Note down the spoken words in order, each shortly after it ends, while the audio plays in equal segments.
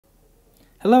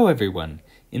Hello everyone!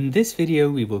 In this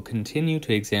video we will continue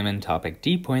to examine topic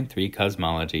D.3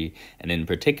 cosmology, and in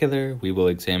particular we will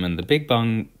examine the Big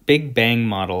Bang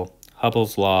model,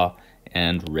 Hubble's law,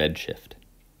 and redshift.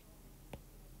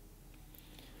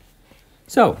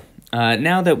 So,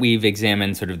 now that we've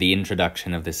examined sort of the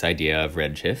introduction of this idea of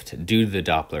redshift due to the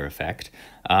Doppler effect,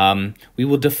 we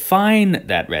will define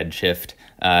that redshift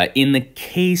in the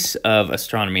case of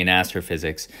astronomy and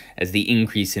astrophysics as the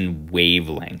increase in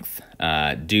wavelength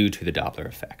due to the Doppler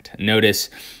effect.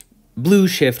 Notice blue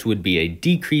shift would be a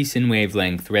decrease in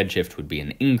wavelength, redshift would be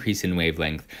an increase in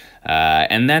wavelength,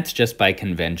 and that's just by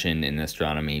convention in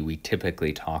astronomy. We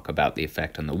typically talk about the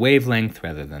effect on the wavelength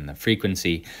rather than the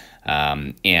frequency,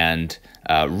 and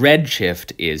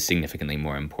redshift is significantly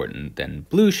more important than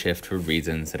blue shift for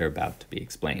reasons that are about to be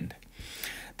explained.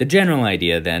 The general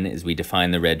idea then is we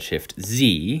define the redshift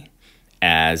z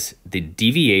as the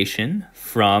deviation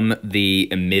from the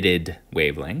emitted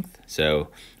wavelength, so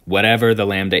whatever the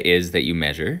lambda is that you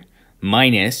measure,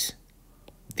 minus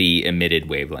the emitted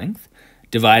wavelength,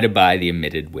 divided by the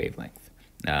emitted wavelength,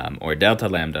 or delta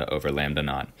lambda over lambda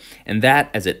naught. And that,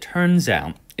 as it turns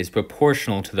out, is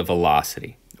proportional to the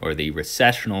velocity, or the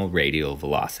recessional radial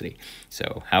velocity,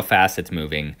 so how fast it's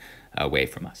moving away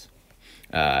from us.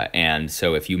 And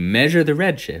so if you measure the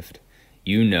redshift,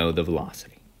 you know the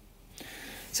velocity.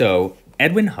 So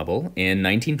Edwin Hubble in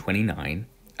 1929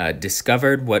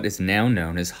 discovered what is now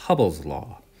known as Hubble's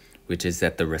law, which is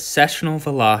that the recessional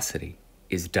velocity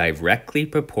is directly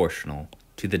proportional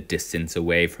to the distance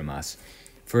away from us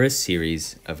for a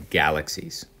series of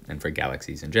galaxies, and for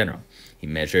galaxies in general. He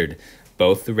measured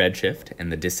both the redshift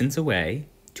and the distance away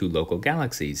to local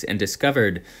galaxies and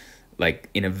discovered, like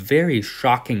in a very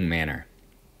shocking manner,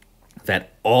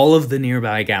 that all of the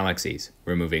nearby galaxies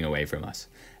were moving away from us.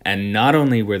 And not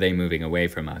only were they moving away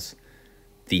from us,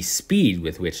 the speed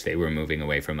with which they were moving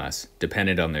away from us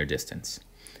depended on their distance.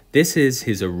 This is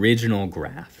his original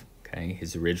graph, okay,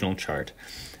 his original chart.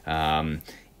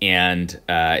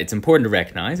 It's important to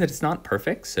recognize that it's not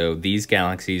perfect. So these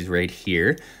galaxies right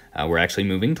here were actually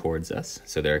moving towards us.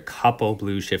 So there are a couple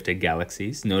blue shifted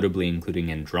galaxies, notably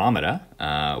including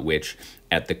Andromeda, which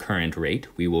at the current rate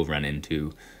we will run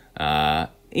into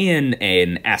in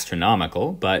an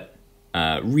astronomical but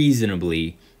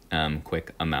reasonably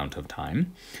quick amount of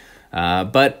time.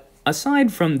 But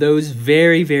aside from those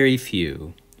very, very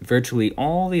few, virtually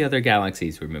all the other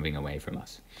galaxies were moving away from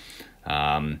us.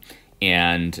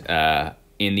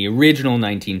 In the original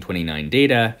 1929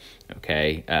 data,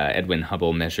 okay, Edwin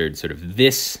Hubble measured sort of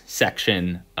this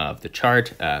section of the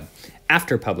chart.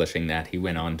 After publishing that, he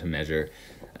went on to measure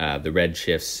the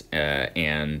redshifts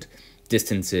and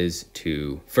distances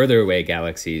to further away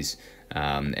galaxies,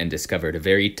 and discovered a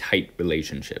very tight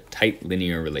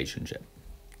linear relationship.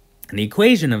 And the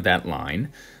equation of that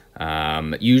line,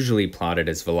 usually plotted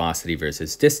as velocity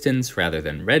versus distance rather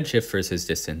than redshift versus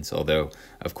distance, although,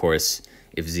 of course,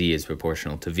 if z is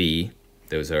proportional to v,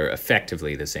 those are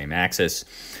effectively the same axis,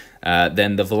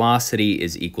 then the velocity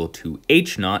is equal to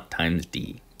h naught times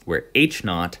d, where h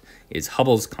naught is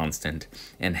Hubble's constant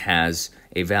and has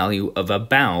a value of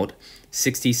about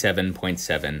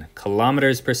 67.7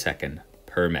 kilometers per second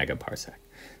per megaparsec.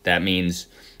 That means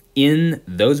in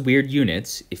those weird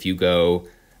units, if you go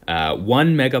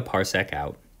 1 megaparsec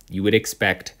out, you would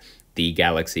expect the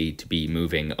galaxy to be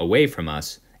moving away from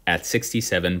us at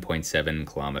 67.7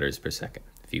 kilometers per second.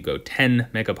 If you go 10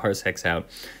 megaparsecs out,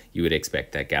 you would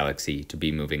expect that galaxy to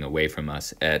be moving away from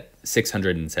us at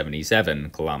 677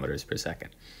 kilometers per second.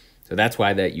 So that's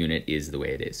why that unit is the way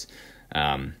it is.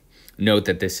 Note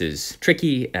that this is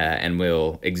tricky, and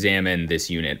we'll examine this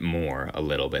unit more a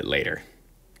little bit later.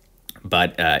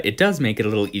 But it does make it a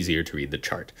little easier to read the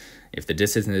chart. If the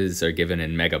distances are given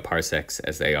in megaparsecs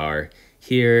as they are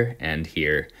here and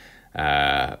here,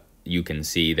 you can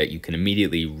see that you can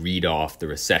immediately read off the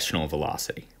recessional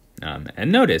velocity.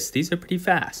 And notice, these are pretty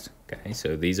fast. Okay,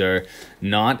 so these are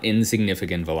not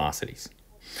insignificant velocities.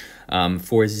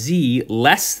 For z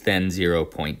less than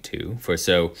 0.2,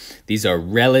 so these are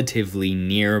relatively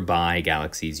nearby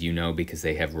galaxies, you know, because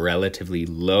they have relatively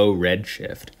low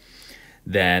redshift,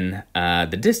 then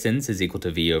the distance is equal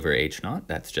to v over h naught.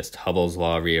 That's just Hubble's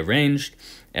law rearranged,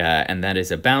 and that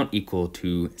is about equal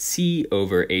to c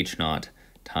over h naught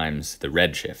times the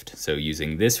redshift. So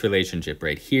using this relationship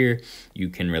right here, you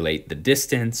can relate the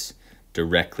distance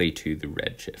directly to the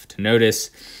redshift. Notice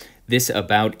this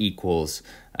about equals,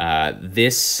 and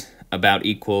this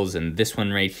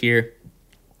one right here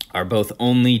are both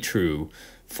only true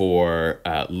for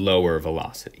lower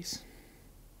velocities.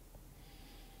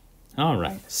 All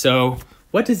right, so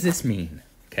what does this mean?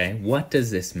 Okay, what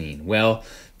does this mean? Well,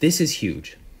 this is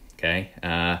huge. Okay,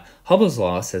 Hubble's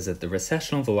law says that the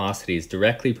recessional velocity is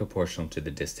directly proportional to the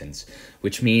distance,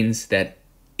 which means that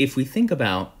if we think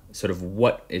about sort of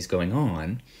what is going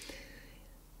on,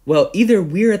 well, either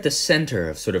we're at the center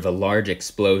of sort of a large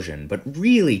explosion, but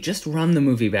really just run the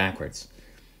movie backwards.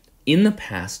 In the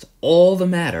past, all the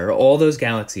matter, all those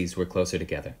galaxies were closer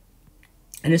together.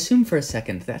 And assume for a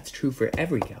second that's true for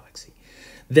every galaxy.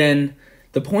 Then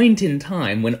the point in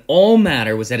time when all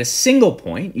matter was at a single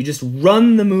point, you just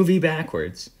run the movie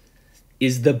backwards,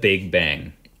 is the Big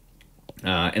Bang.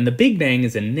 And the Big Bang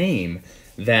is a name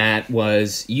that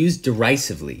was used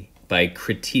derisively by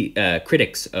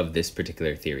critics of this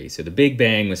particular theory. So the Big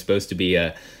Bang was supposed to be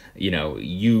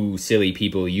you silly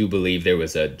people, you believe there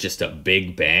was just a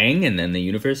Big Bang and then the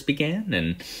universe began.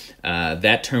 And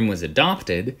that term was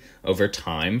adopted over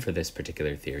time for this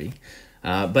particular theory.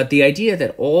 But the idea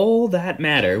that all that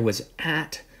matter was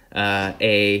at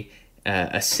a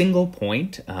single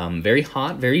point, very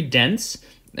hot, very dense,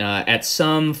 at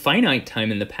some finite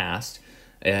time in the past,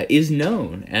 is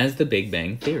known as the Big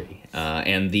Bang Theory.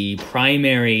 And the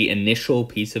primary initial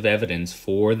piece of evidence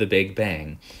for the Big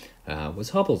Bang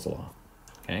was Hubble's law.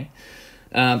 Okay?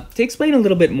 To explain a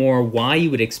little bit more why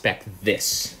you would expect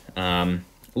this,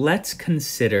 let's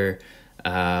consider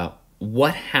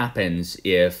what happens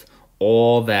if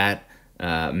all that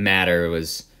matter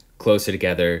was closer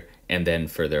together and then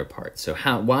further apart. So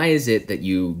why is it that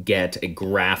you get a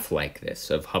graph like this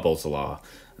of Hubble's law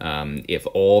if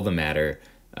all the matter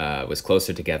was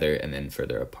closer together and then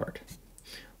further apart?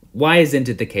 Why isn't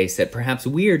it the case that perhaps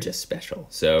we're just special?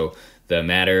 So the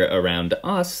matter around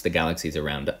us, the galaxies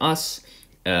around us,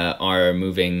 are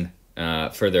moving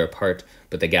further apart,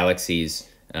 but the galaxies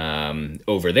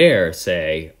over there,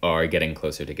 say, are getting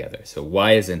closer together. So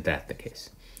why isn't that the case?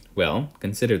 Well,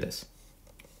 consider this.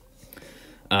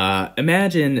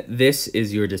 Imagine this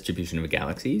is your distribution of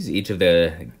galaxies. Each of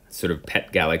the sort of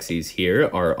pet galaxies here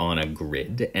are on a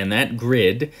grid, and that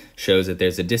grid shows that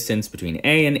there's a distance between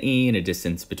A and E and a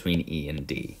distance between E and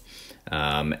D.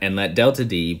 And let delta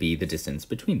D be the distance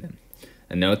between them.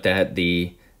 And note that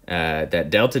that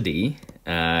delta D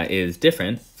is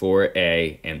different for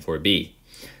A and for B.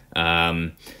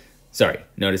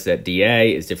 Notice that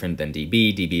dA is different than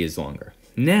dB. dB is longer.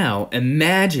 Now,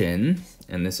 imagine,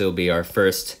 and this will be our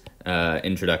first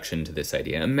introduction to this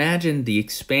idea, imagine the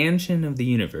expansion of the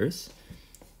universe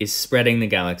is spreading the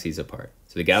galaxies apart.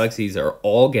 So the galaxies are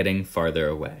all getting farther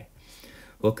away.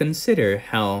 Well, consider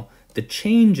how the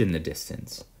change in the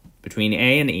distance between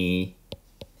A and E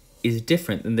is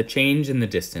different than the change in the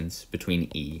distance between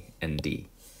E and D.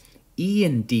 E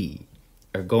and D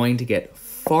are going to get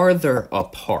farther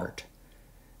apart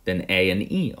than A and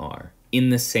E are in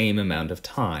the same amount of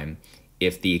time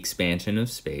if the expansion of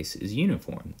space is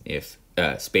uniform, if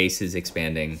space is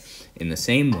expanding in the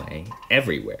same way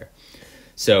everywhere.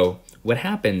 So what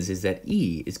happens is that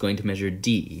E is going to measure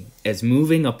D as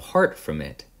moving apart from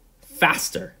it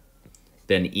faster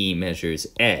than E measures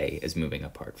A as moving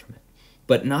apart from it.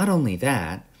 But not only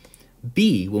that,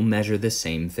 B will measure the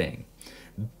same thing.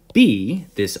 B,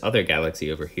 this other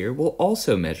galaxy over here, will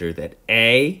also measure that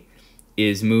A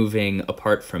is moving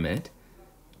apart from it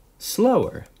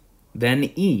slower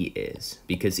than E is,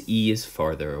 because E is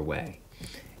farther away.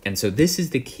 And so this is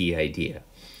the key idea.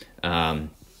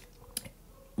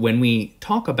 When we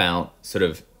talk about sort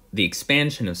of the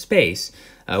expansion of space,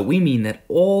 we mean that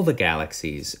all the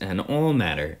galaxies and all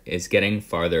matter is getting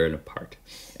farther apart.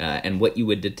 And what you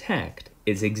would detect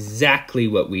is exactly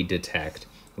what we detect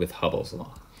with Hubble's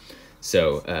law.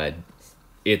 So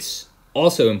it's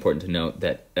also important to note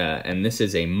that, and this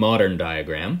is a modern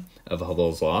diagram of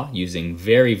Hubble's law using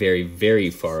very, very, very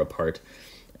far apart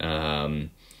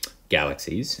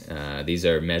galaxies. These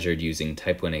are measured using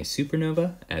type 1a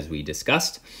supernova, as we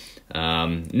discussed.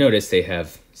 Notice they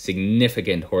have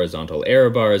significant horizontal error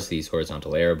bars. These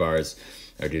horizontal error bars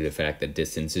are due to the fact that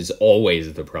distance is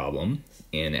always the problem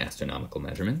in astronomical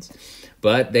measurements,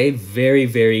 but they very,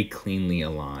 very cleanly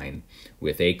align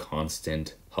with a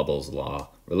constant Hubble's law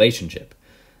relationship.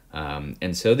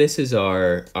 And so this is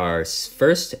our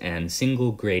first and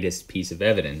single greatest piece of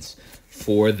evidence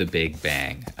for the Big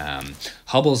Bang.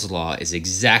 Hubble's law is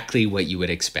exactly what you would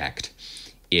expect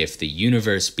if the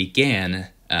universe began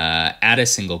at a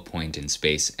single point in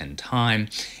space and time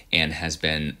and has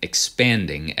been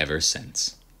expanding ever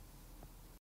since.